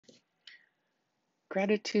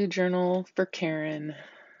Gratitude Journal for Karen,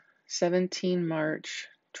 17 March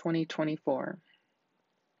 2024.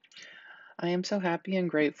 I am so happy and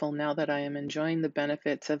grateful now that I am enjoying the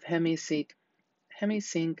benefits of hemisync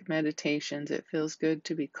meditations. It feels good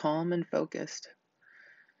to be calm and focused.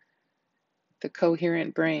 The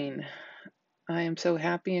coherent brain. I am so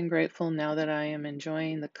happy and grateful now that I am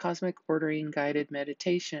enjoying the cosmic ordering guided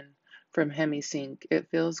meditation from hemisync. It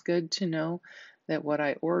feels good to know that what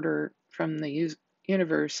I order from the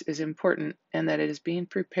universe is important and that it is being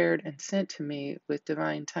prepared and sent to me with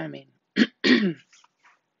divine timing. I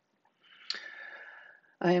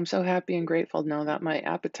am so happy and grateful now that my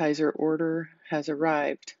appetizer order has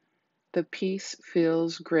arrived. The peace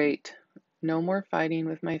feels great. No more fighting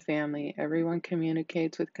with my family. Everyone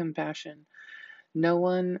communicates with compassion. No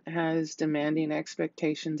one has demanding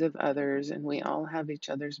expectations of others, and we all have each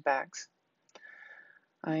other's backs.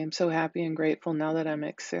 I am so happy and grateful now that I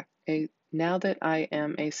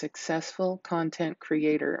am a successful content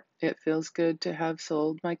creator. It feels good to have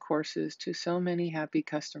sold my courses to so many happy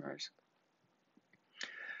customers.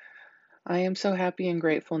 I am so happy and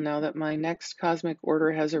grateful now that my next cosmic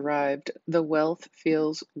order has arrived. The wealth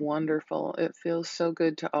feels wonderful. It feels so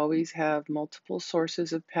good to always have multiple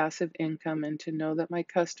sources of passive income and to know that my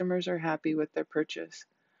customers are happy with their purchase.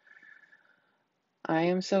 I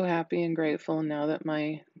am so happy and grateful now that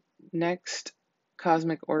my next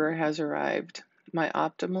cosmic order has arrived. My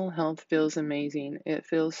optimal health feels amazing. It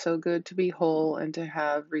feels so good to be whole and to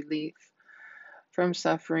have relief from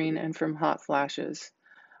suffering and from hot flashes.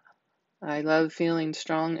 I love feeling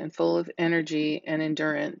strong and full of energy and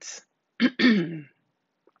endurance. I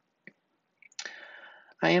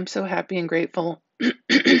am so happy and grateful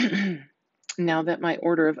now that my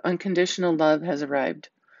order of unconditional love has arrived.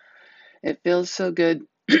 It feels so good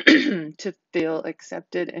to feel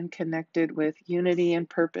accepted and connected with unity and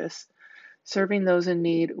purpose, serving those in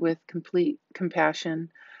need with complete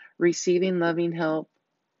compassion, receiving loving help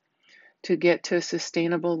to get to a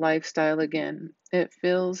sustainable lifestyle again. It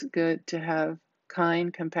feels good to have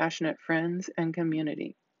kind, compassionate friends and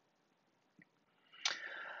community.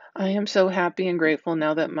 I am so happy and grateful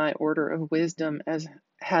now that my order of wisdom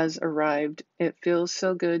has arrived. It feels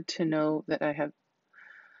so good to know that I have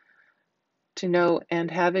to know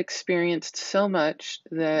and have experienced so much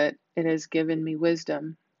that it has given me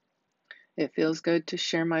wisdom. It feels good to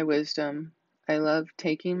share my wisdom. I love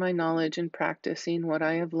taking my knowledge and practicing what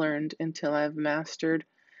I have learned until I've mastered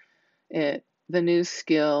it, the new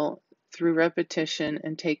skill, through repetition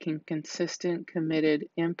and taking consistent, committed,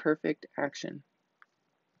 imperfect action.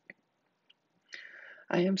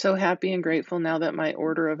 I am so happy and grateful now that my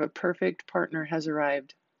order of a perfect partner has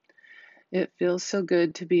arrived. It feels so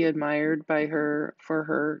good to be admired by her, for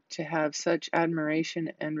her to have such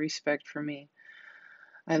admiration and respect for me.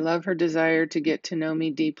 I love her desire to get to know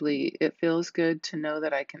me deeply. It feels good to know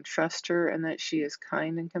that I can trust her and that she is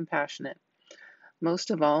kind and compassionate.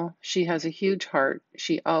 Most of all, she has a huge heart.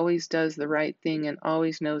 She always does the right thing and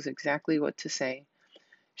always knows exactly what to say.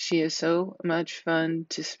 She is so much fun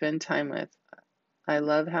to spend time with. I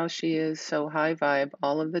love how she is so high vibe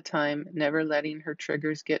all of the time, never letting her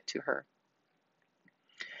triggers get to her.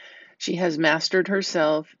 She has mastered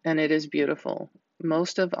herself, and it is beautiful.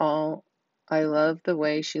 Most of all, I love the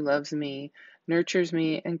way she loves me, nurtures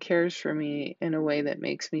me, and cares for me in a way that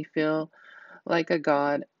makes me feel like a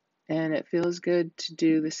god, and it feels good to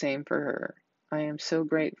do the same for her. I am so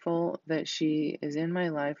grateful that she is in my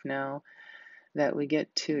life now, that we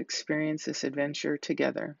get to experience this adventure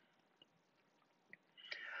together.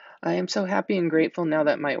 I am so happy and grateful now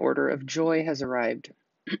that my order of joy has arrived.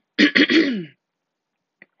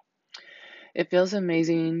 It feels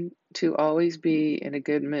amazing to always be in a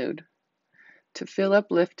good mood, to feel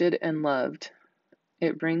uplifted and loved.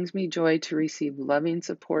 It brings me joy to receive loving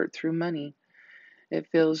support through money. It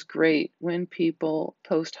feels great when people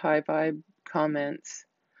post high vibe comments.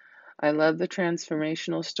 I love the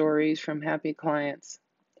transformational stories from happy clients.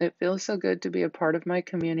 It feels so good to be a part of my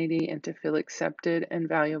community and to feel accepted and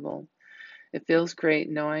valuable. It feels great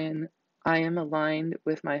knowing I am aligned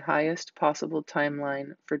with my highest possible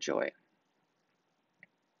timeline for joy.